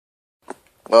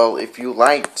Well, if you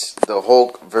liked the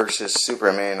Hulk versus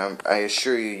Superman, I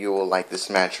assure you, you will like this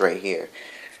match right here.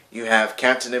 You have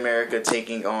Captain America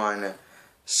taking on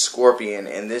Scorpion,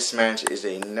 and this match is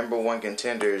a #1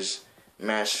 contenders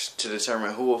match to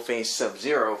determine who will face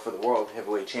Sub-Zero for the World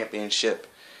Heavyweight Championship.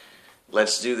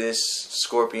 Let's do this.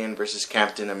 Scorpion versus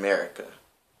Captain America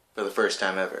for the first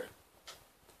time ever.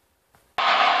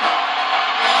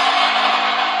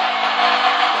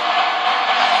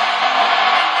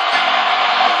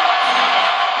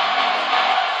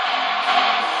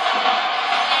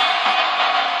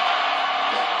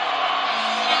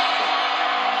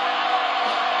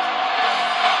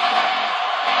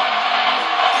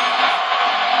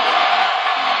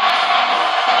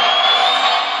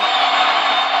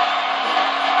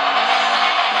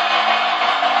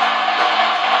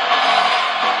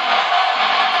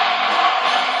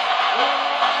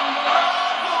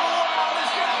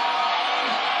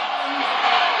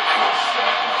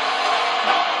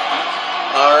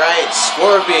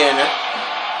 Sorpion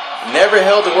never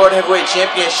held the World Heavyweight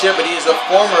Championship, but he is a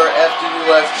former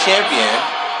FWF champion,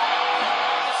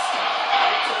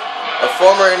 a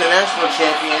former international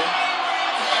champion.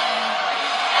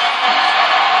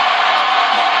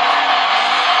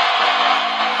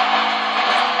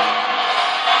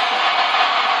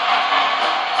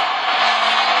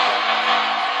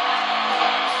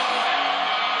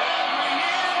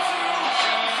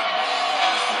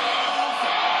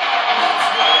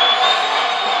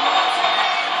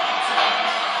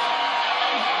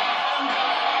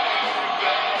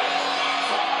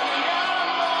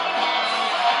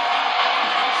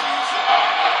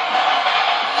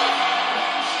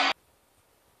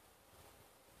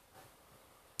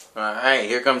 Alright,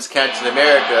 here comes Captain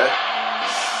America,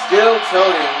 still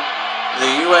toting the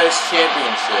U.S.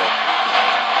 Championship.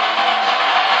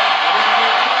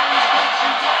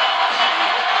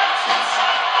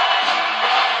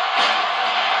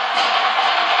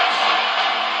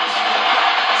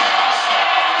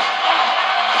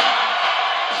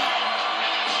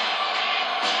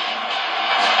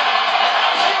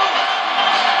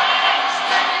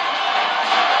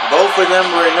 Both of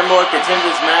them were in #1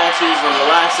 contenders matches in the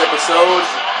last episode.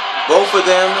 Both of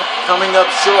them coming up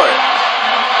short.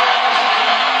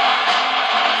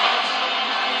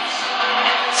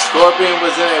 Scorpion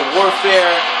was in a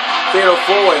Warfare Fatal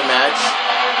 4-Way match,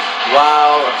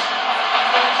 while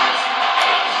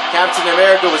Captain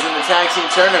America was in the Tag Team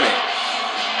Tournament.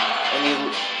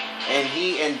 And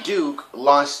he and Duke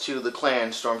lost to the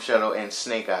Clan, Storm Shadow, and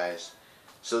Snake Eyes.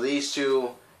 So these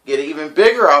two get an even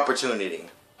bigger opportunity.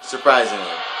 Surprisingly,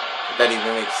 if that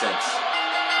even makes sense.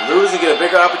 Lose and get a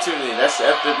bigger opportunity. That's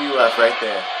the FWF right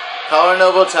there. Collar and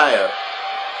elbow tie-up.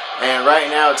 And right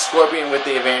now it's Scorpion with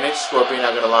the advantage. Scorpion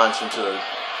now going to launch into the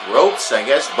ropes, I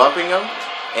guess, bumping him.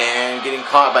 And getting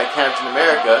caught by Captain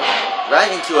America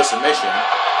right into a submission.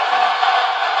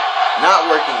 Not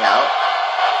working out.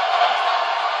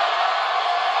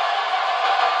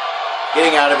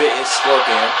 Getting out of it is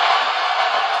Scorpion.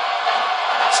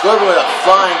 Scorpion with a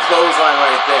flying clothesline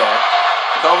right there.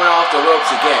 Coming off the ropes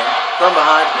again. From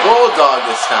behind. Bulldog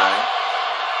this time.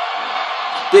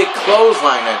 Big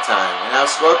clothesline that time. And now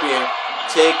Scorpion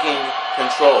taking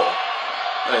control.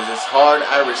 What is this? Hard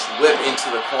Irish whip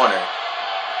into the corner.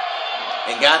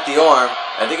 And got the arm.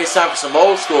 I think it's time for some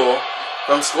old school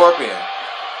from Scorpion.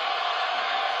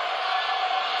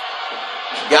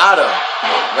 Got him.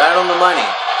 Right on the money.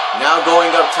 Now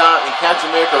going up top and Captain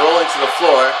America rolling to the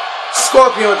floor.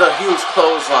 Scorpion with a huge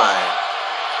clothesline.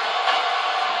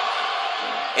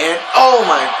 And oh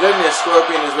my goodness,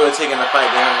 Scorpion is really taking the fight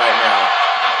to him right now.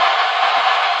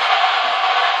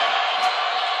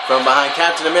 From behind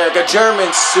Captain America,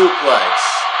 German suplex.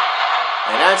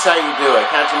 And that's how you do it.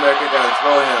 Captain America going to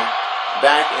throw him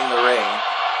back in the ring.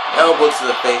 Elbow to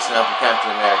the face now from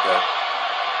Captain America.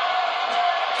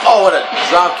 Oh, what a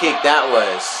drop kick that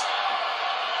was.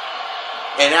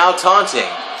 And now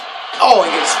taunting. Oh,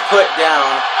 and gets put down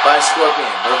by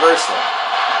Scorpion. Reversal.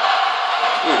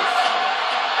 Oof.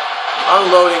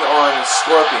 Unloading on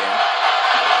Scorpion.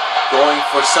 Going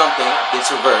for something.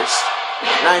 Gets reversed.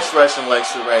 Nice Russian leg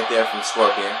sweep right there from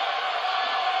Scorpion.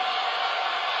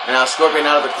 And now Scorpion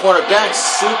out of the corner. Back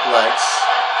suplex.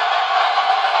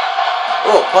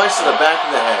 Oh, punch to the back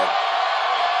of the head.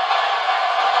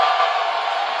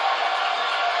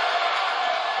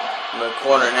 In the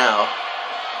corner now.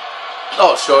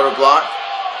 Oh, shoulder block.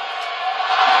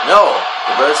 No.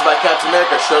 Reversed by Captain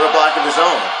America. Shoulder block of his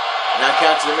own. Now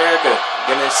Captain America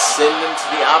gonna send him to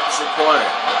the opposite corner.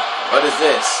 What is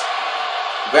this?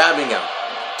 Grabbing him.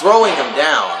 Throwing him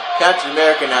down. Captain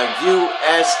America now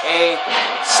USA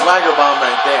Swagger Bomb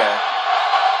right there.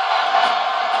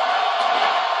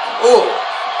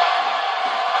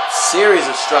 series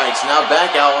of strikes. Now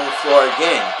back out on the floor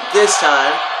again. This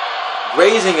time,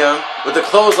 grazing him with the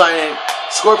clothesline and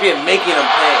Scorpion making him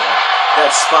pay.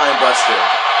 That spine buster.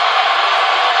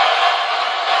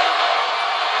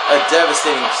 A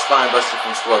devastating spine buster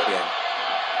from Scorpion.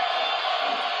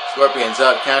 Scorpion's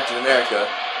up, Captain America.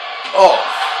 Oh,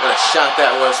 what a shot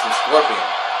that was from Scorpion.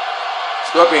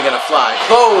 Scorpion gonna fly.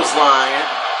 Clothesline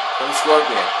from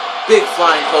Scorpion. Big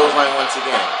flying clothesline once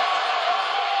again.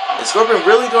 And Scorpion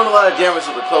really doing a lot of damage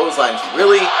with the clotheslines.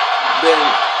 Really been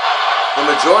the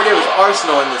majority of his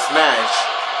arsenal in this match.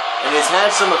 And it's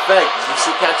had some effect. As you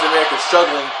see Captain America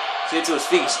struggling to get to his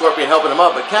feet. Scorpion helping him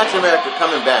up. But Captain America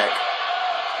coming back.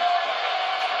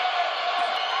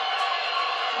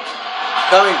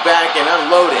 Coming back and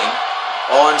unloading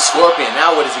on Scorpion.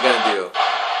 Now what is he going to do?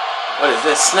 What is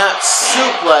this? Snap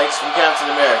suplex from Captain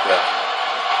America.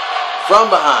 From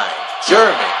behind.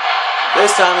 German.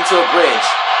 This time into a bridge.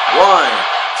 1,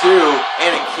 2,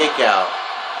 and a kick out.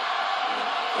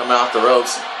 Coming off the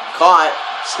ropes. Caught.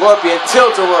 Scorpion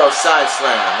tilt-a-whirl side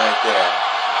slam right there.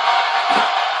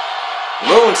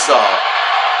 Moonsault.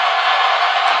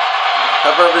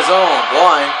 Cover of his own.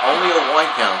 1. Only a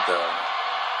 1 count though.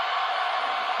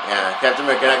 Yeah, Captain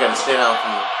America not going to stay down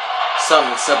from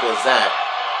something as simple as that.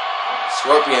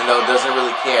 Scorpion, though, doesn't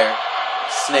really care.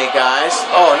 Snake Eyes.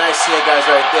 Oh, nice Snake Eyes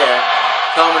right there.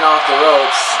 Coming off the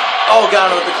ropes. Oh, got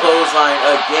him with the clothesline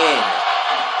again.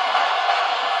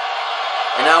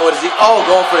 And now what is he? Oh,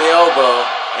 going for the elbow.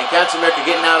 And Captain America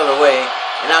getting out of the way.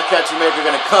 And now Captain America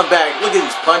going to come back. Look at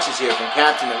these punches here from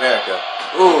Captain America.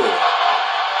 Ooh.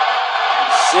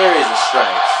 Series of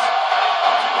strikes.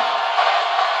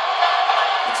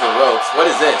 The ropes. What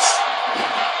is this?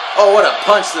 Oh, what a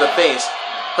punch to the face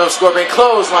from Scorpion.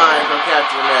 Clothesline from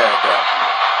Captain America.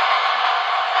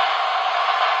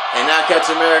 And now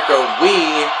Captain America, we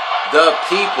the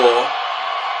people.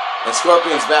 And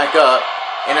Scorpion's back up.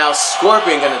 And now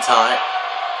Scorpion gonna tie it.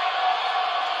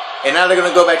 And now they're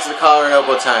gonna go back to the collar and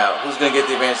elbow tie out. Who's gonna get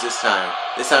the advantage this time?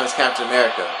 This time it's Captain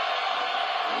America.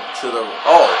 To the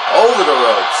over the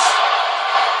ropes.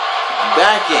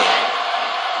 Back in.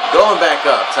 Going back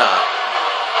up top.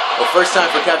 Well, first time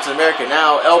for Captain America.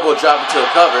 Now elbow drop into a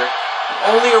cover.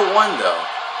 Only a 1 though.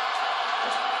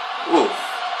 Oof.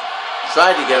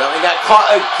 Tried to get him and got caught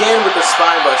again with the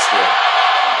spine buster.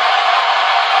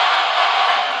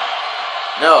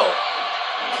 No.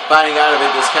 Fighting out of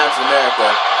it is Captain America.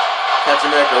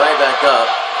 Captain America right back up.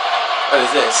 What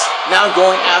is this? Now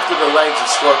going after the legs of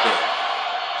Scorpion.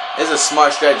 This is a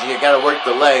smart strategy. You gotta work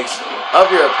the legs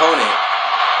of your opponent.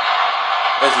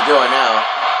 As he's doing now.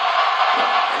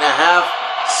 And I have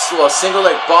single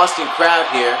leg Boston Crab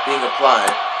here being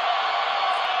applied.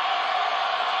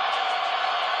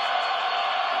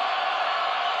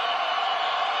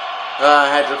 I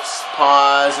had to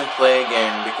pause and play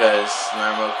again because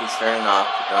my remote keeps turning off.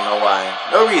 Don't know why.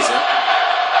 No reason.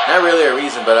 Not really a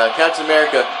reason, but Captain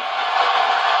America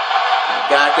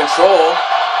got control.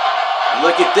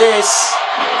 Look at this.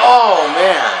 Oh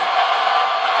man.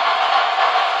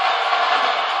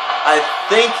 I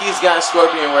think he's got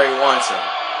Scorpion where he wants him.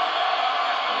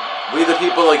 We the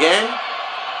people again?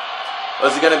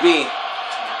 What's it gonna be?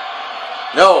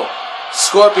 No.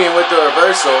 Scorpion with the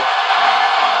reversal.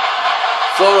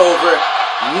 Float over.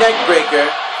 Neck breaker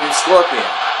from Scorpion.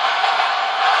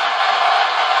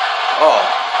 Oh.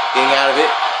 Getting out of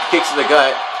it. Kick to the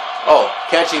gut. Oh.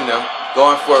 Catching them.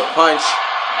 Going for a punch.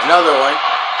 Another one.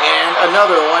 And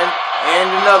another one.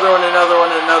 And another one, another one,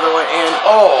 another one, and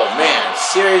oh man,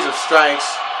 series of strikes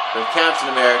from Captain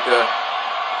America.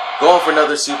 Going for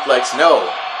another suplex, no.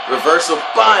 Reversal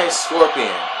by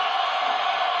Scorpion.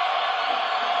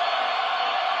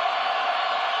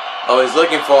 Oh, he's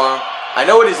looking for him. I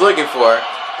know what he's looking for.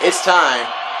 It's time.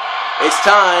 It's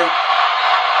time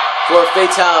for a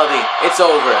fatality. It's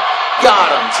over. Got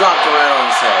him. Dropped him right on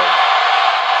his head.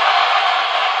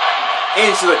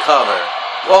 Into the cover.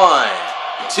 1,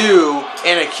 2,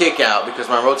 and a kick out because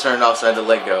my remote turned off so I had to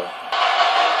let go.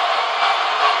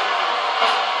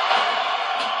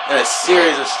 And a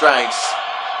series of strikes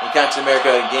from Captain America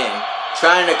again.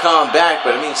 Trying to come back,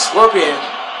 but I mean Scorpion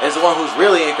is the one who's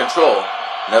really in control.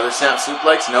 Another snap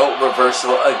suplex, no,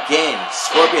 reversal again.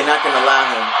 Scorpion not going to allow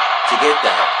him to get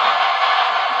that.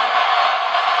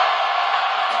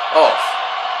 Oh,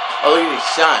 look at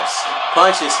these shots.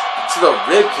 Punches to the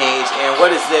rib cage, and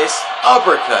what is this?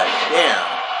 Uppercut. Damn.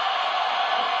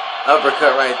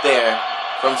 Uppercut right there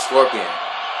from Scorpion.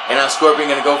 And now Scorpion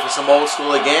going to go for some old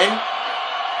school again.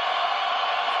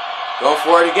 Going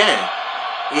for it again.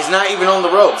 He's not even on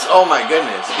the ropes. Oh my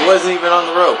goodness. He wasn't even on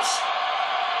the ropes.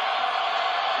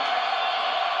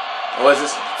 Was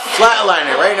this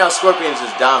flatliner? Right now Scorpion's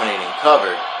just dominating.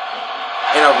 Covered.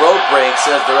 And a rope break,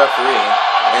 says the referee.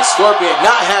 And Scorpion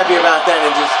not happy about that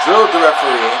and just drilled the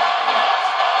referee.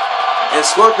 And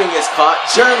Scorpion gets caught.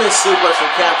 German suplex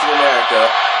from Captain America.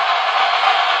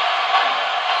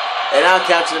 And now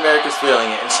Captain America's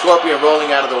feeling it. And Scorpion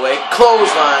rolling out of the way.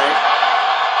 Clothesline.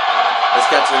 What's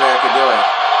Captain America doing?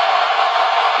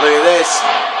 Look at this.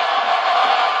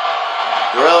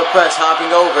 Gorilla Press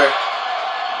hopping over.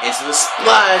 Into the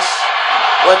splash.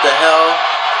 What the hell?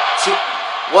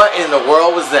 What in the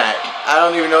world was that? I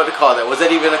don't even know what to call that. Was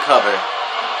that even a cover?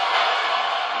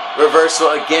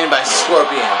 Reversal again by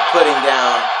Scorpion. Putting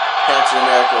down Captain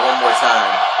America one more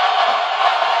time.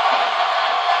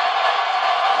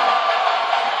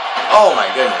 Oh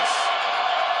my goodness.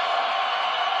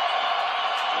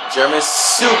 German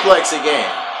suplex again.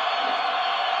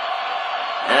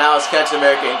 And now it's Captain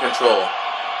America in control.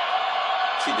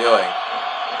 What's he doing?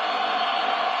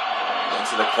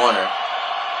 Into the corner.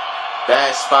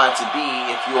 Bad spot to be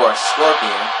if you are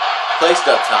Scorpion. Placed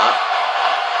up top.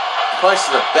 Punch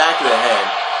to the back of the head.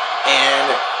 And,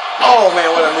 oh man,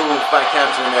 what a move by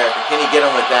Captain America. Can he get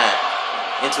him with that?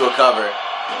 Into a cover.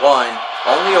 One.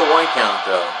 Only a 1 count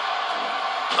though.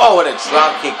 Oh, what a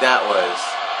drop kick that was.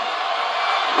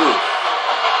 Ooh.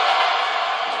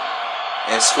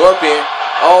 And Scorpion,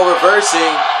 oh,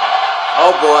 reversing.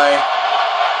 Oh boy.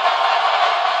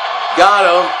 Got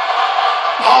him.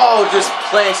 Oh, just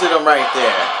planted him right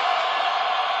there.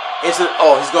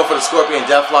 Oh, he's going for the Scorpion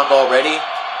Deathlock already.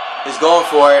 He's going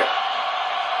for it.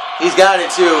 He's got it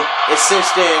too. It's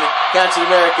cinched in. Captain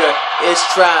America is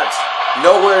trapped.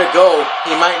 Nowhere to go.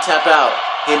 He might tap out.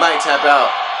 He might tap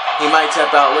out. He might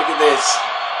tap out. Look at this.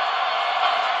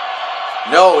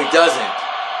 No, he doesn't.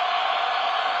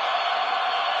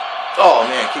 Oh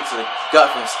man, kick to the gut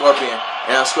from Scorpion.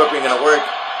 And now Scorpion gonna work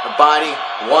the body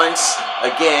once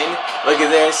again. Look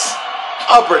at this.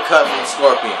 Uppercut from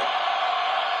Scorpion.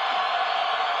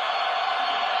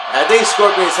 I think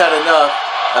Scorpion's had enough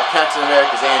of Captain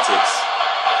America's antics.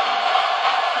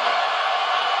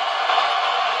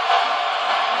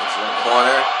 Into the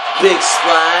corner. Big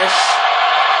splash.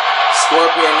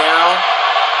 Scorpion now.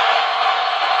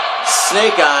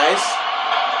 Snake Eyes.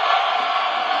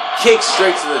 Kick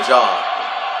straight to the jaw.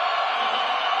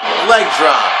 Leg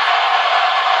drop.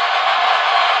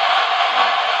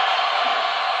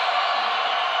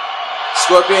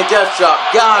 Scorpion death drop.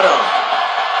 Got him.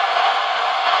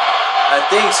 I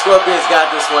think Scorpion's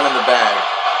got this one in the bag.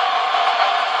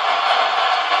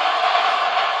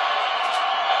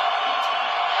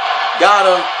 Got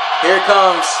him. Here it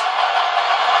comes.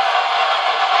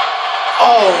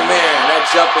 Oh man, that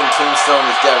jumping tombstone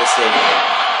is devastating.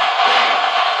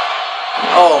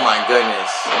 Oh my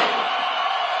goodness.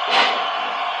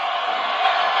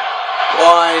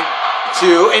 1,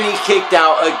 2, and he kicked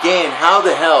out again. How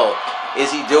the hell is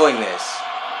he doing this?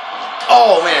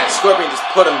 Oh man, Scorpion just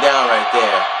put him down right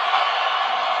there.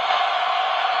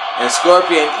 And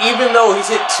Scorpion, even though he's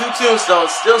hit 2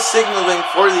 tombstones, still signaling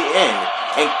for the end.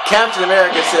 And Captain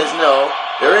America says no,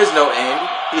 there is no end.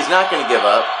 He's not going to give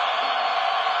up.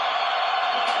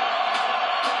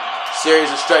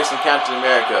 Series of strikes from Captain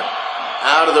America.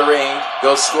 Out of the ring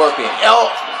goes Scorpion.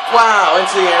 Oh, wow,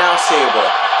 into the announce table.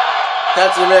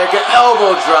 Captain America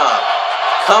elbow drop.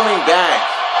 Coming back.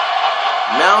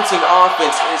 Mounting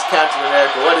offense is Captain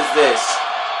America. What is this?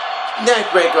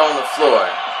 Neck breaker on the floor.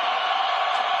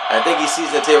 I think he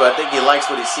sees the table. I think he likes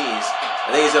what he sees.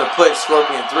 I think he's going to put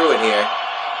Scorpion through it here.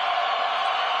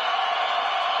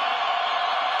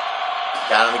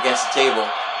 Got him against the table.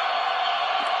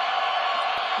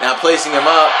 Now placing him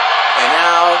up, and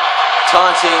now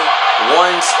taunting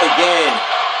once again.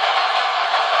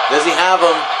 Does he have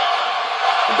him?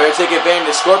 He better take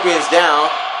advantage. Scorpion's down.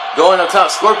 Going up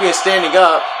top. Scorpion standing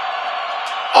up.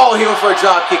 Oh, he went for a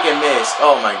drop kick and missed.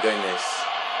 Oh my goodness.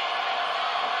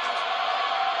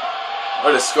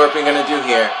 What is Scorpion going to do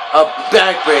here? A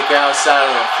backbreaker outside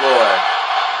of the floor.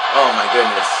 Oh my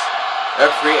goodness.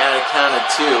 Referee at a count of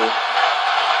 2.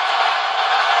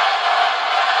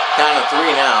 Count of 3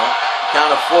 now.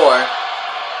 Count of 4.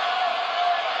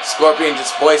 Scorpion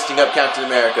just hoisting up Captain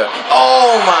America.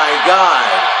 Oh my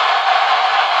God.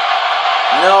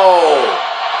 No.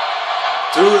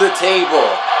 Through the table.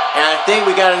 And I think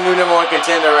we got a new #1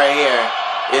 contender right here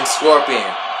in Scorpion.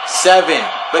 7.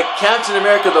 But Captain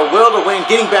America, the will to win,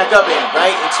 getting back up and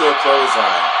right into a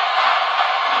clothesline.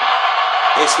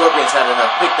 And Scorpion's had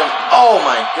enough. Pick them. Oh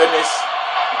my goodness.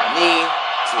 Knee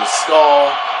to the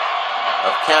skull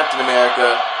of Captain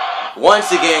America.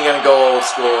 Once again going to go old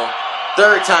school.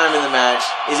 3rd time in the match.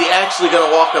 Is he actually going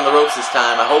to walk on the ropes this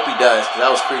time? I hope he does, because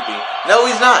that was creepy. No,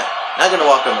 he's not. Not gonna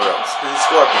walk on the ropes, because he's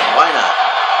Scorpion. Why not?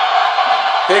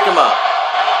 Pick him up.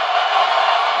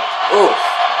 Oof.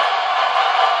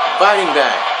 Fighting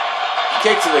back.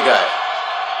 Kick to the gut.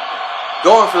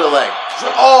 Going for the leg.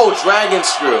 Oh, dragon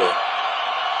screw.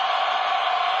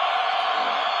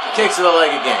 Kick to the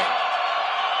leg again.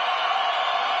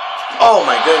 Oh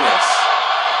my goodness.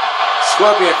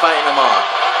 Scorpion fighting him off.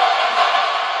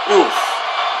 Oof.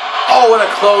 Oh, what a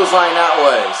clothesline that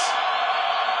was.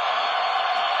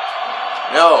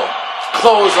 No.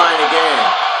 Clothesline again.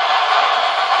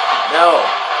 No.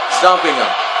 Stumping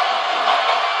him.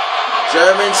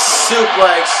 German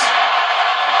suplex.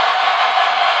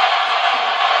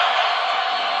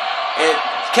 And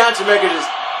Captain America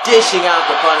just dishing out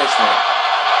the punishment.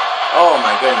 Oh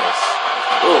my goodness.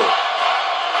 Ooh.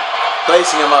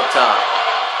 Placing him up top.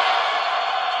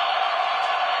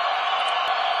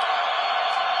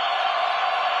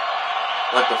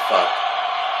 What the fuck?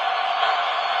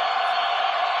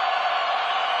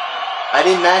 I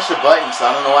didn't mash the button, so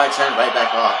I don't know why I turned right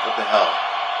back off. What the hell?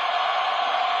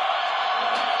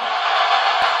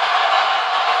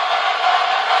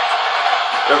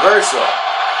 Reversal.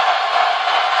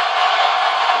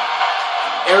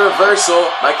 A reversal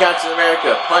by Captain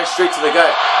America. Punch straight to the gut.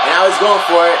 And now he's going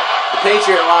for it. The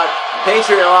Patriot Lock.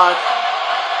 Patriot Lock.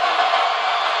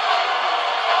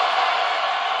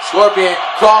 Scorpion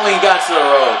crawling, got to the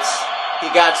ropes. He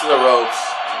got to the ropes.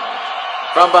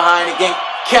 From behind again,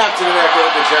 Captain America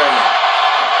with the German.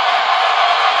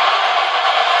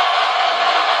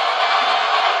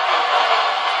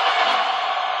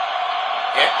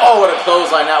 And oh, what a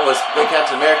clothesline that was with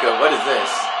Captain America. What is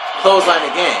this? Clothesline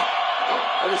again.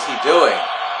 What is he doing?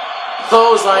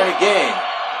 Clothesline again.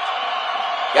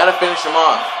 Gotta finish him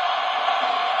off.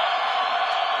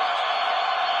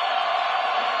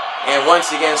 And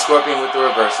once again, Scorpion with the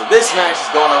reversal. This match is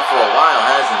going on for a while,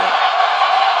 hasn't it?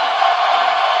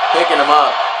 Picking him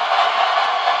up.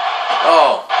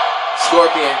 Oh,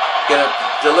 Scorpion gonna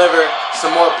deliver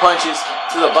some more punches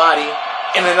to the body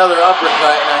and another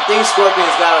uppercut. And I think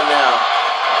Scorpion's got him now.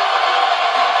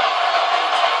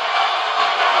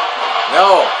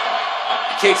 No.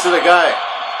 Kicks to the gut.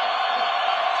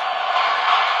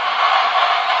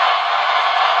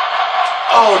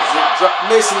 Oh,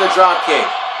 missing the drop kick.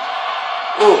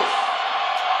 Ooh.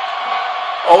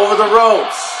 Over the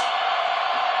ropes.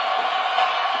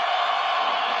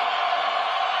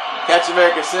 Captain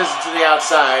America sends it to the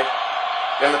outside.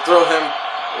 Gonna throw him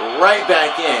right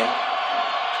back in.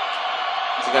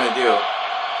 What's he gonna do?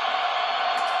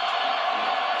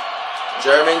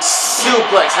 German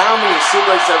suplex. How many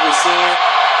suplexes have we seen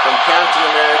from Captain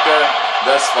America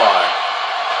thus far?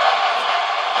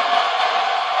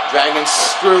 Dragon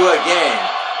screw again.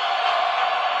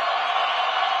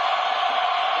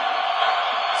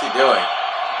 What's he doing?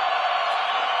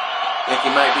 Think he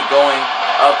might be going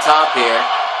up top here.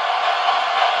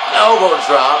 Elbow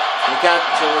drop from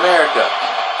Captain America.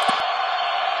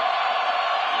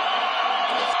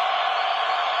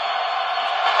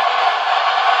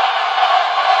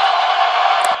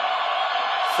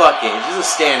 Fuck it, it's just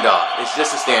a standoff. It's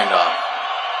just a standoff.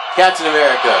 Captain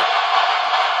America.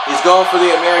 He's going for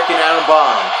the American Atom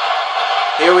Bomb.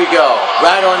 Here we go.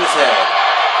 Right on his head.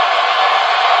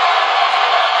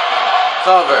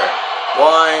 Cover.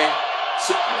 One.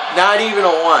 Not even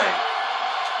a one.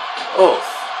 Oof.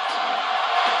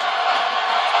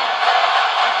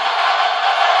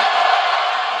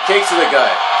 Kick to the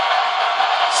gut.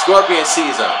 Scorpion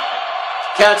sees him.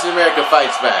 Captain America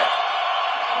fights back.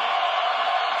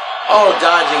 Oh,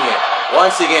 dodging it.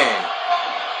 Once again.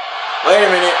 Wait a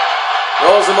minute.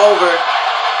 Rolls him over.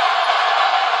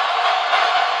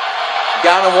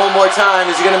 Got him one more time.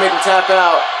 Is he going to make him tap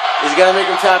out? Is he going to make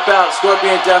him tap out?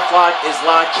 Scorpion Deathlock is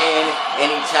locked in and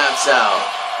he taps out.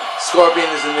 Scorpion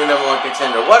is the new #1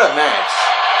 contender. What a match.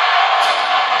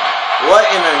 What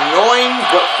an annoying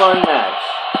but fun match.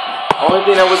 Only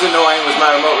thing that was annoying was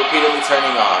my remote repeatedly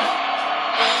turning off.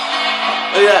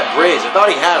 Look at that bridge. I thought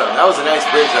he had him. That was a nice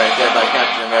bridge right there by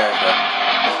Captain America.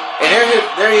 And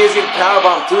there he is getting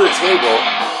powerbombed through the table.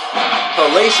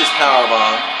 Hellacious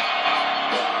powerbomb.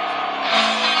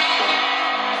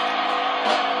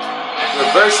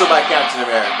 Reversal by Captain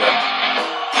America.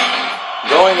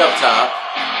 Going up top.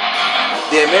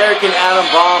 The American Atom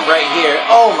Bomb right here.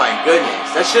 Oh my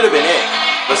goodness. That should have been it.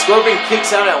 But Scorpion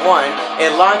kicks out at one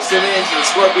and locks him into the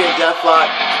Scorpion Deathlock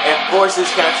and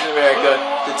forces Captain America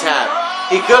to tap.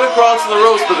 He could have crawled to the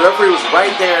ropes, but the referee was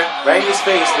right there, right in his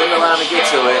face, wouldn't allow him to get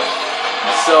to it.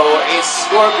 So it's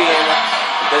Scorpion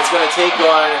that's going to take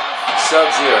on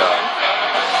Sub-Zero.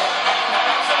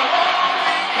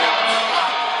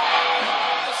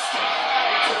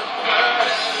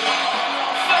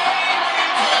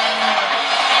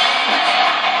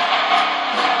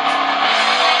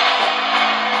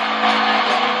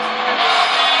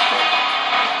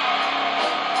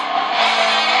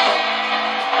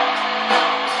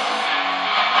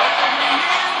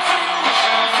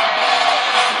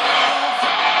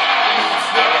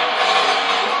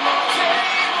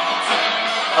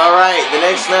 Alright, the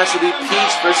next match will be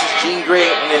Peach versus Jean Grey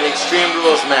in an Extreme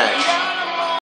Rules match.